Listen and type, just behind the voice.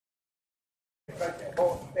the most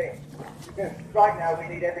important thing. Because right now we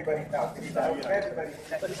need everybody's help. We need the help of everybody to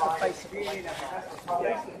make sure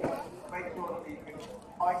that we can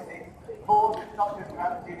fight it. For the doctors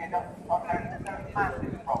around the junior doctors contract, there's no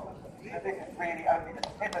massive problem. So this is really only the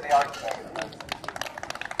tip of the iceberg.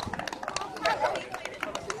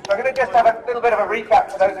 So I'm going to just have a little bit of a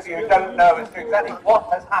recap for those of you who don't know as to exactly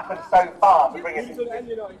what has happened so far to bring us into this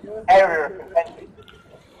area of contention.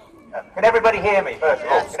 Can everybody hear me, first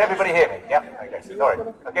of all? Can everybody hear me? Yeah? Okay, sorry.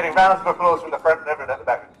 I'm getting rounds of applause from the front and everyone at the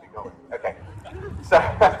back. Okay.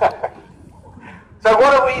 So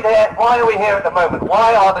what are we there? Why are we here at the moment?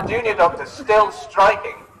 Why are the junior doctors still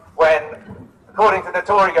striking when, according to the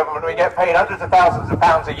Tory government, we get paid hundreds of thousands of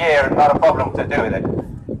pounds a year and not a problem to do with it?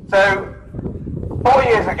 So 4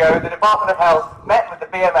 years ago, the Department of Health met with the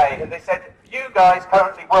BMA and they said, you guys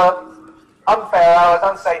currently work unfair hours,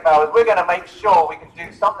 unsafe hours. We're going to make sure we can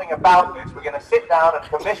do something about this. We're going to sit down and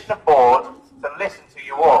commission a board to listen to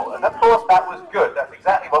you all. And of course that was good. That's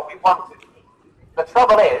exactly what we wanted. The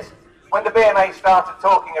trouble is, when the BMA started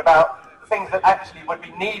talking about the things that actually would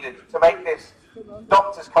be needed to make this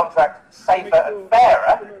doctor's contract safer and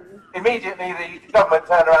fairer, immediately the government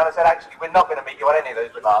turned around and said, actually, we're not going to meet you on any of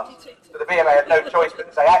those demands. So the BMA had no choice but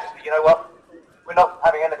to say, actually, you know what, we're not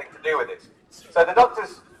having anything to do with this. So the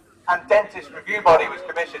Doctors and Dentists Review Body was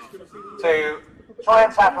commissioned to try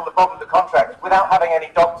and tackle the problem of the contract without having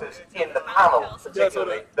any doctors in the panel,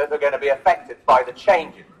 particularly, that are going to be affected by the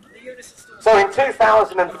changes. So in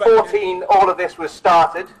 2014, all of this was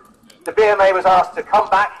started. The BMA was asked to come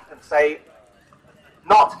back and say,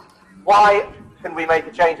 not why can we make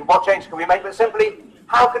a change and what change can we make, but simply,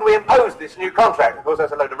 how can we impose this new contract? Of course,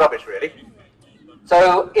 that's a load of rubbish, really.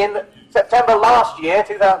 So in September last year,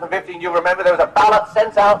 2015, you'll remember there was a ballot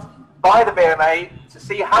sent out by the BMA to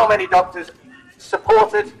see how many doctors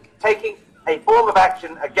supported taking a form of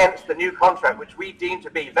action against the new contract, which we deemed to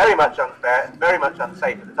be very much unfair and very much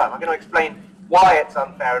unsafe at the time. I'm going to explain why it's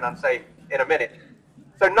unfair and unsafe in a minute.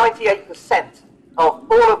 So 98%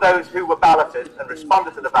 of all of those who were balloted and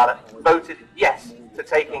responded to the ballot voted yes to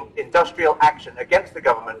taking industrial action against the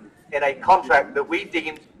government in a contract that we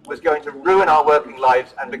deemed was going to ruin our working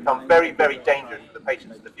lives and become very, very dangerous for the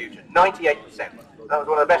patients in the future. 98%. That was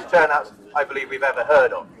one of the best turnouts I believe we've ever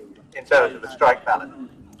heard of in terms of the strike ballot.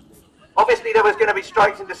 Obviously there was going to be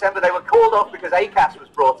strikes in December. They were called off because ACAS was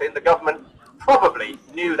brought in. The government probably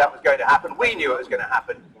knew that was going to happen. We knew it was going to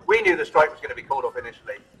happen. We knew the strike was going to be called off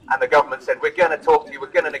initially. And the government said, we're going to talk to you, we're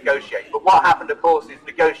going to negotiate. But what happened, of course, is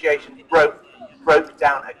negotiations broke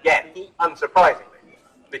down again, unsurprisingly,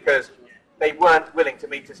 because they weren't willing to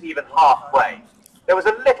meet us even halfway. There was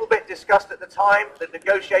a little bit discussed at the time that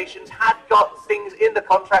negotiations had got things in the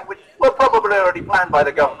contract which were probably already planned by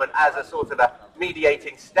the government as a sort of a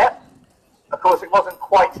mediating step. Of course, it wasn't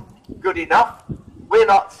quite good enough. We're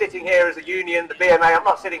not sitting here as a union, the BMA, I'm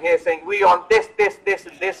not sitting here saying we want this, this, this,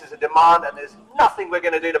 and this as a demand, and there's nothing we're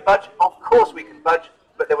going to do to budge. Of course we can budge,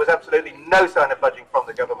 but there was absolutely no sign of budging from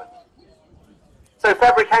the government. So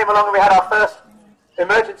February came along and we had our first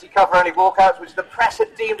emergency cover-only walkouts, which the press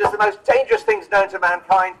had deemed as the most dangerous things known to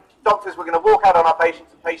mankind. Doctors were going to walk out on our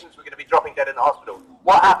patients, and patients were going to be dropping dead in the hospital.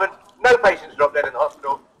 What happened? No patients dropped dead in the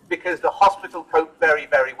hospital because the hospital coped very,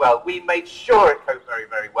 very well. We made sure it coped very,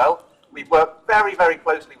 very well. We worked very, very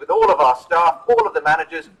closely with all of our staff, all of the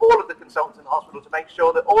managers, all of the consultants in the hospital to make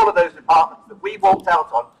sure that all of those departments that we walked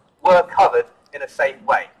out on were covered in a safe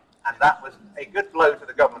way. And that was a good blow to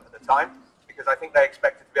the government at the time, because I think they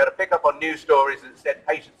expected to be able to pick up on news stories that said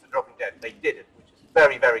patients are dropping dead. They didn't, which is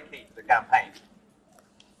very, very key to the campaign.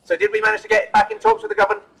 So did we manage to get back in talks with the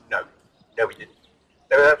government? No. No, we didn't.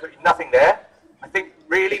 There was absolutely nothing there. I think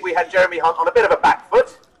really we had Jeremy Hunt on a bit of a back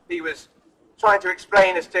foot. He was trying to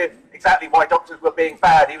explain as to exactly why doctors were being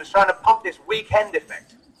bad. He was trying to pump this weekend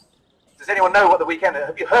effect. Does anyone know what the weekend is?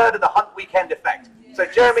 Have you heard of the Hunt weekend effect? So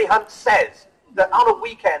Jeremy Hunt says that on a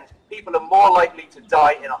weekend, people are more likely to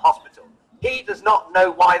die in a hospital. He does not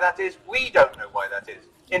know why that is. We don't know why that is.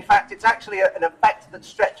 In fact, it's actually an effect that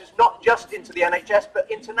stretches not just into the NHS, but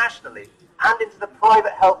internationally and into the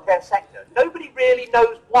private healthcare sector. Nobody really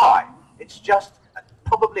knows why. It's just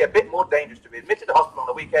probably a bit more dangerous to be admitted to hospital on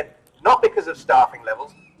the weekend, not because of staffing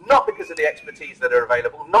levels, not because of the expertise that are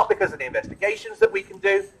available, not because of the investigations that we can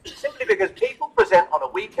do, simply because people present on a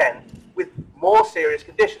weekend with more serious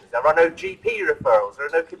conditions. There are no GP referrals, there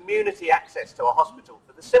are no community access to a hospital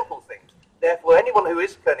for the simple things. Therefore, anyone who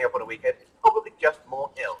is turning up on a weekend is probably just more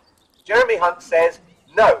ill. Jeremy Hunt says,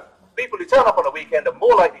 no, people who turn up on a weekend are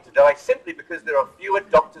more likely to die simply because there are fewer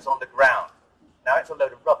doctors on the ground. Now, it's a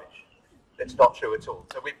load of rubbish. That's not true at all.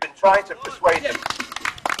 So we've been trying to persuade them.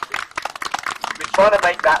 We've been trying to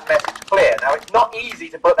make that message clear. Now, it's not easy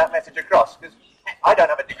to put that message across, because I don't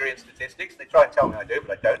have a degree in statistics. They try and tell me I do,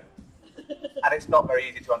 but I don't. And it's not very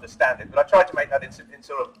easy to understand it. But I tried to make that in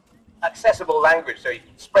sort of accessible language so you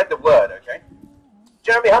can spread the word, okay?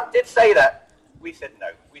 Jeremy Hunt did say that. We said no.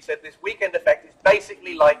 We said this weekend effect is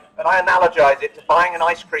basically like, and I analogize it to buying an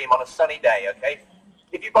ice cream on a sunny day, okay?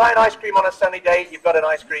 If you buy an ice cream on a sunny day, you've got an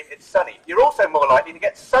ice cream, it's sunny. You're also more likely to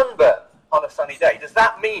get sunburn on a sunny day. Does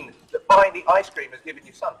that mean that buying the ice cream has given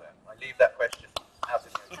you sunburn? I leave that question out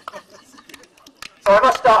of here. So I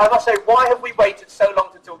must say, why have we waited so long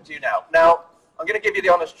to talk to you now? Now, I'm going to give you the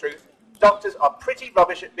honest truth. Doctors are pretty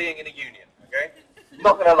rubbish at being in a union, okay? I'm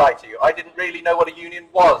not going to lie to you. I didn't really know what a union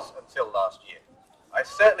was until last year. I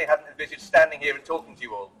certainly hadn't envisaged standing here and talking to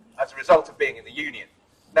you all as a result of being in the union.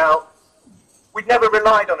 Now, we'd never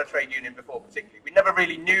relied on a trade union before particularly. We never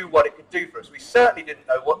really knew what it could do for us. We certainly didn't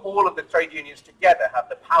know what all of the trade unions together have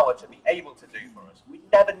the power to be able to do for us. We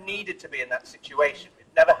never needed to be in that situation. We've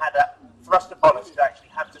never had that thrust upon us to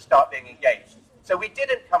actually have to start being engaged. So we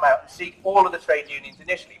didn't come out and seek all of the trade unions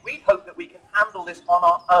initially. We hope that we can handle this on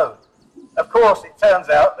our own. Of course, it turns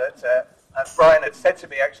out that, as Brian had said to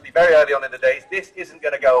me actually very early on in the days, this isn't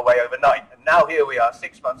going to go away overnight. And now here we are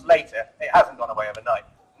 6 months later, it hasn't gone away overnight.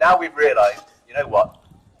 Now we've realized, you know what,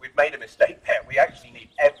 we've made a mistake there. We actually need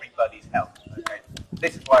everybody's help. Okay?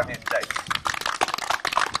 This is why I'm here today.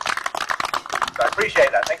 So I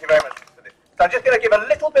appreciate that. Thank you very much for this. So I'm just going to give a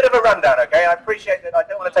little bit of a rundown, okay? I appreciate that I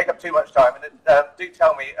don't want to take up too much time. And do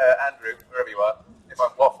tell me, Andrew, wherever you are, if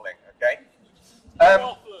I'm waffling, okay?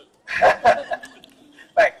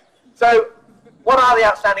 Thanks. So what are the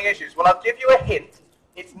outstanding issues? Well, I'll give you a hint.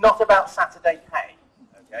 It's not about Saturday pay.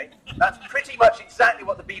 Okay? That's pretty much exactly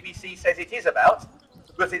what the BBC says it is about,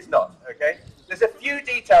 but it's not, okay? There's a few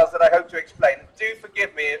details that I hope to explain. Do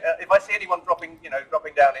forgive me if I see anyone dropping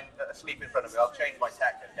down asleep in front of me. I'll change my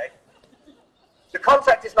tack, okay? The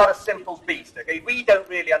contract is not a simple beast, okay? We don't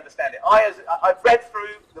really understand it. I've read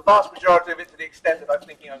through the vast majority of it to the extent that I'm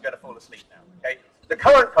thinking I'm going to fall asleep now, okay? The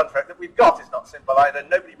current contract that we've got is not simple either.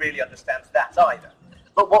 Nobody really understands that either.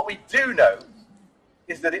 But what we do know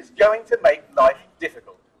is that it's going to make life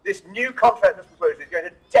difficult. This new contract that's proposed is going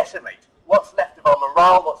to decimate what's left of our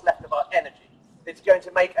morale, what's left of our energy. It's going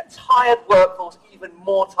to make a tired workforce even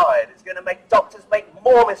more tired. It's going to make doctors make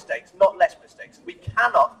more mistakes, not less mistakes. We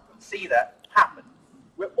cannot see that happen.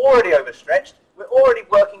 We're already overstretched. We're already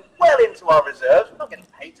working well into our reserves. We're not getting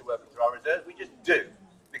paid to work into our reserves. We just do,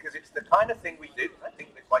 because it's the kind of thing we do. I think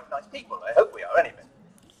we're quite nice people. I hope we are anyway.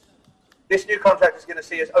 This new contract is going to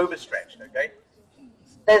see us overstretched, okay?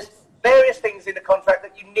 There's various things in the contract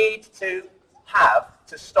that you need to have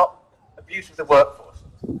to stop abuse of the workforce.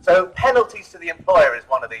 So penalties to the employer is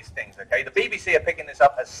one of these things, okay? The BBC are picking this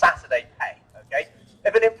up as Saturday pay, okay?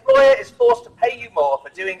 If an employer is forced to pay you more for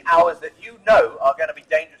doing hours that you know are going to be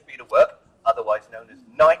dangerous for you to work, otherwise known as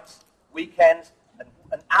nights, weekends,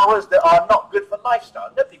 and hours that are not good for lifestyle.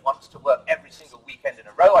 Nobody wants to work every single weekend in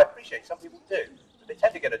a row. I appreciate some people do, but they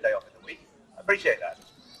tend to get a day off in the week. I appreciate that.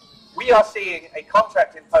 We are seeing a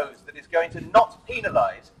contract imposed that is going to not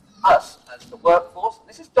penalise us as the workforce.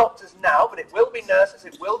 This is doctors now, but it will be nurses,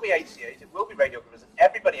 it will be HCAs, it will be radiographers, and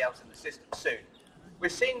everybody else in the system soon. We're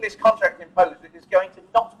seeing this contract imposed that is going to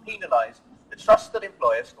not penalise the trusted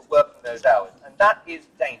employers for working those hours. And that is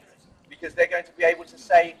dangerous, because they're going to be able to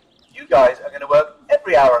say, you guys are going to work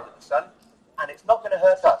every hour under the sun, and it's not going to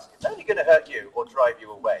hurt us. It's only going to hurt you or drive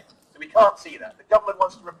you away. So we can't see that. The government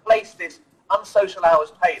wants to replace this unsocial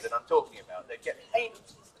hours pay that I'm talking about. They get paid,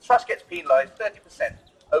 the trust gets penalised 30%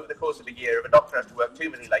 over the course of a year if a doctor has to work too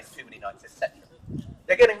many late, too many nights, etc.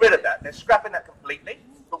 They're getting rid of that. They're scrapping that completely.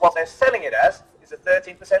 But what they're selling it as is a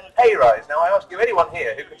 13% pay rise. Now, I ask you, anyone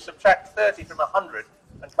here who can subtract 30 from 100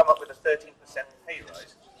 and come up with a 13% pay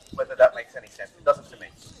rise, whether that makes any sense. It doesn't to me.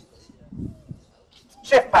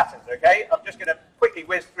 Shift patterns, okay? I'm just going to quickly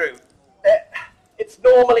whiz through. It's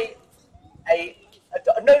normally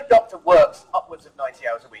no doctor works upwards of 90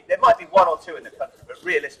 hours a week. There might be one or two in the country, but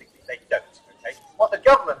realistically they don't, okay? What the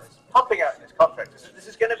government is pumping out in this contract is that this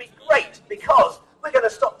is going to be great because we're going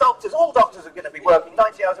to stop doctors. All doctors are going to be working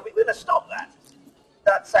 90 hours a week. We're going to stop that.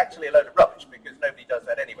 That's actually a load of rubbish because nobody does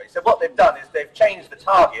that anyway. So what they've done is they've changed the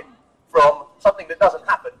target from something that doesn't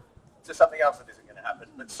happen to something else that isn't going to happen,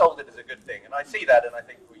 but sold it as a good thing. And I see that and I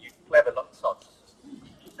think, well, you clever lot of sods.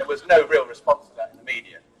 There was no real response to that in the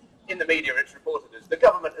media. In the media, it's reported as the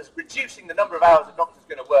government is reducing the number of hours a doctor's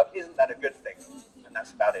going to work. Isn't that a good thing? And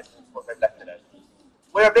that's about it. That's what they've left it as.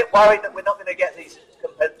 We're a bit worried that we're not going to get these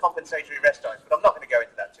compensatory rest times, but I'm not going to go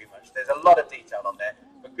into that too much. There's a lot of detail on there.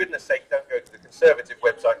 For goodness sake, don't go to the Conservative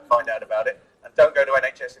website and find out about it. And don't go to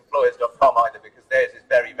nhsemployers.com either, because theirs is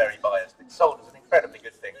very, very biased.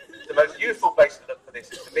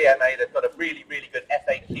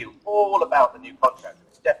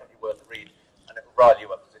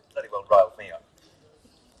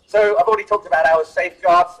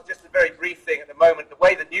 very brief thing at the moment. The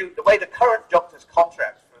way the current doctor's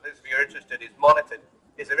contract, for those of you who are interested, is monitored,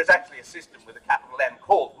 is there is actually a system with a capital M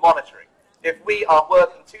called monitoring. If we are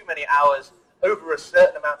working too many hours over a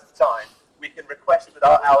certain amount of time, we can request that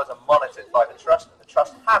our hours are monitored by the trust, and the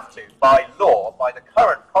trust have to, by law, by the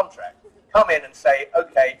current contract, come in and say,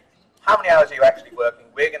 okay, how many hours are you actually working?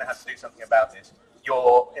 We're going to have to do something about this.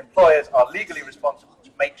 Your employers are legally responsible to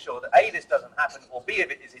make sure that A, this doesn't happen, or B, if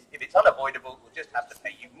it's unavoidable, we'll just have to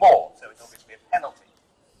pay you more. So it's obviously a penalty.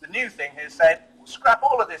 The new thing here is saying, we'll scrap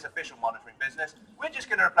all of this official monitoring business. We're just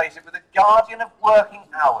going to replace it with a guardian of working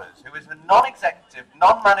hours, who is a non-executive,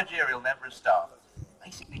 non-managerial member of staff.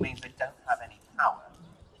 Basically means they don't have any power.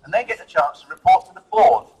 And they get the chance to report to the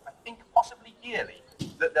board, I think possibly yearly,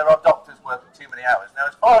 that there are doctors working too many hours. Now,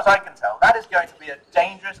 as far as I can tell, that is going to be a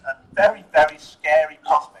dangerous and very, very scary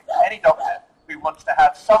prospect for any doctor who wants to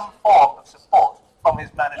have some form of support from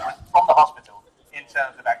his management, from the hospital, in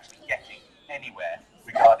terms of actually getting anywhere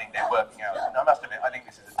regarding their working hours. And I must admit, I think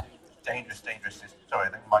this is a dangerous, dangerous system. Sorry,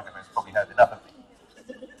 I think Michael has probably heard enough of me.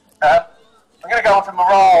 I'm going to go on to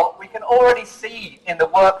morale. We can already see in the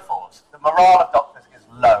workforce the morale of doctors is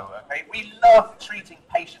low. Okay, we love treating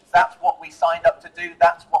patients. That's what we signed up to do.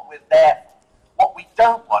 That's what we're there for. What we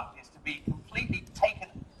don't want is to be completely taken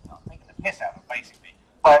the piss out of, basically,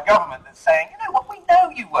 by a government that's saying, you know what, we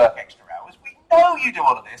know you work extra hours. We know you do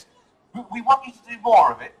all of this. We want you to do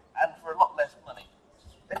more of it, and for a lot less money.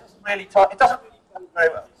 It doesn't really talk. It doesn't really work very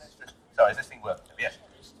well. Sorry, is this thing working? Yes.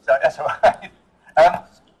 So that's all right.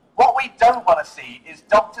 What we don't want to see is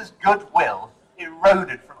doctors' goodwill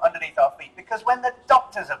eroded from underneath our feet, because when the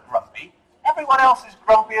doctors are grumpy, everyone else is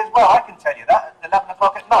grumpy as well. I can tell you that at 11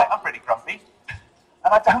 o'clock at night. I'm pretty grumpy.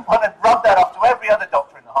 And I don't want to rub that off to every other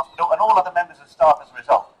doctor in the hospital and all other members of staff as a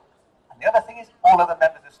result. And the other thing is, all other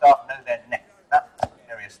members of staff know their neck. That's a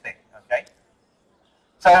serious thing, okay?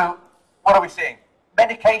 So, what are we seeing?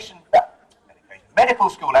 Medical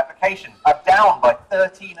school applications are down by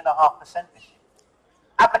 13.5% this year.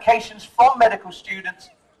 Applications from medical students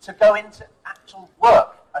to go into actual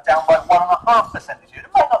work are down by 1.5% this year.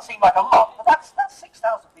 It might not seem like a lot, but that's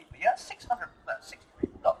 6,000 people a year. 60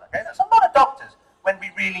 people, okay? That's a lot of doctors when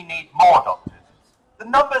we really need more doctors. The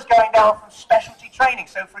numbers going down from specialty training.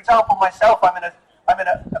 So, for example, myself, I'm in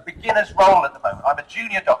a beginner's role at the moment. I'm a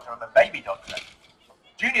junior doctor. I'm a baby doctor.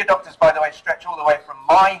 Junior doctors, by the way, stretch all the way from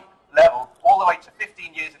my level all the way to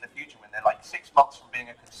 15 years in the future, when they're like 6 months from being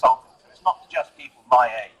a consultant. So it's not just people my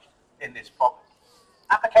age in this problem.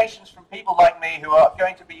 Applications from people like me who are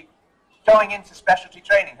going to be going into specialty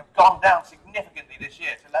training have gone down significantly this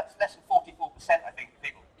year. So that's less than 44%, I think,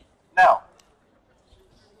 people. Now,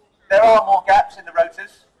 there are more gaps in the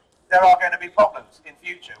rotas. There are going to be problems in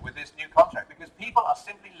future with this new contract, because people are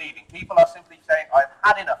simply leaving. People are simply saying, I've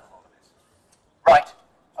had enough of all of this. Right.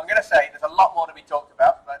 I'm going to say there's a lot more to be talked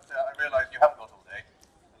about, but I realise you haven't got all day.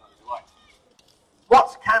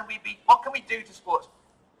 What can we do to support?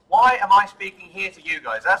 Why am I speaking here to you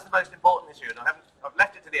guys? That's the most important issue, and I've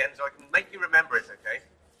left it to the end so I can make you remember it, okay?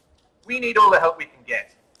 We need all the help we can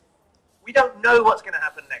get. We don't know what's going to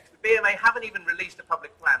happen next. The BMA haven't even released a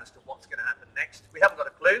public plan as to what's going to happen next. We haven't got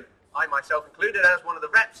a clue. I myself included, as one of the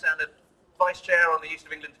reps and a vice chair on the East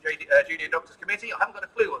of England Junior Doctors Committee. I haven't got a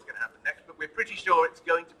clue what's going to happen next, but we're pretty sure it's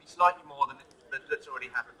going to be slightly more than that's already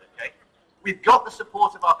happened, okay? We've got the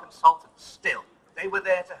support of our consultants still. They were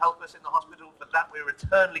there to help us in the hospital. For that, we're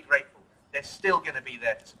eternally grateful. They're still going to be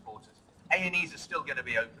there to support us. A&Es are still going to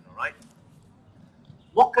be open, all right?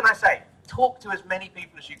 What can I say? Talk to as many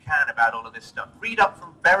people as you can about all of this stuff. Read up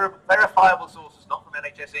from verifiable sources, not from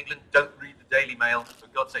NHS England. Don't read the Daily Mail. For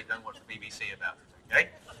God's sake, don't watch the BBC about it, okay?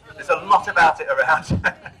 There's a lot about it around.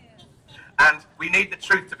 And we need the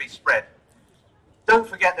truth to be spread. Don't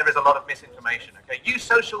forget there is a lot of misinformation, okay? Use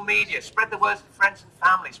social media. Spread the words to friends and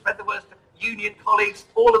family. Spread the words to union colleagues,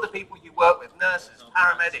 all of the people you work with, nurses,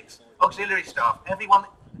 paramedics, auxiliary staff, everyone,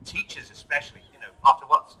 teachers especially, you know, after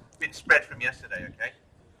what's been spread from yesterday, okay?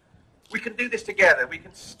 We can do this together. We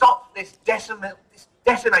can stop this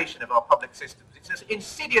decimation of our public systems. It's an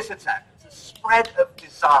insidious attack. It's a spread of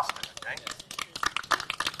disaster, okay?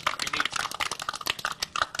 We need to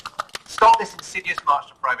stop this insidious march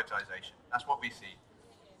to privatisation. That's what we see.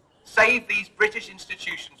 Save these British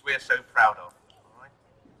institutions we're so proud of.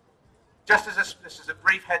 Just as this is a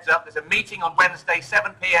brief heads up, there's a meeting on Wednesday,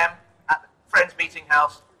 7 p.m. at the Friends Meeting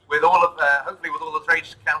House with all of, hopefully with all the trade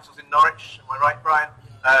councils in Norwich. Am I right, Brian?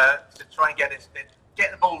 To try and get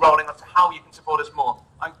the ball rolling on to how you can support us more.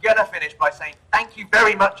 I'm going to finish by saying thank you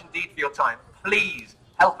very much indeed for your time. Please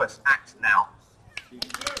help us act now.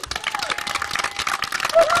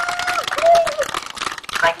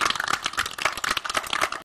 Thank you.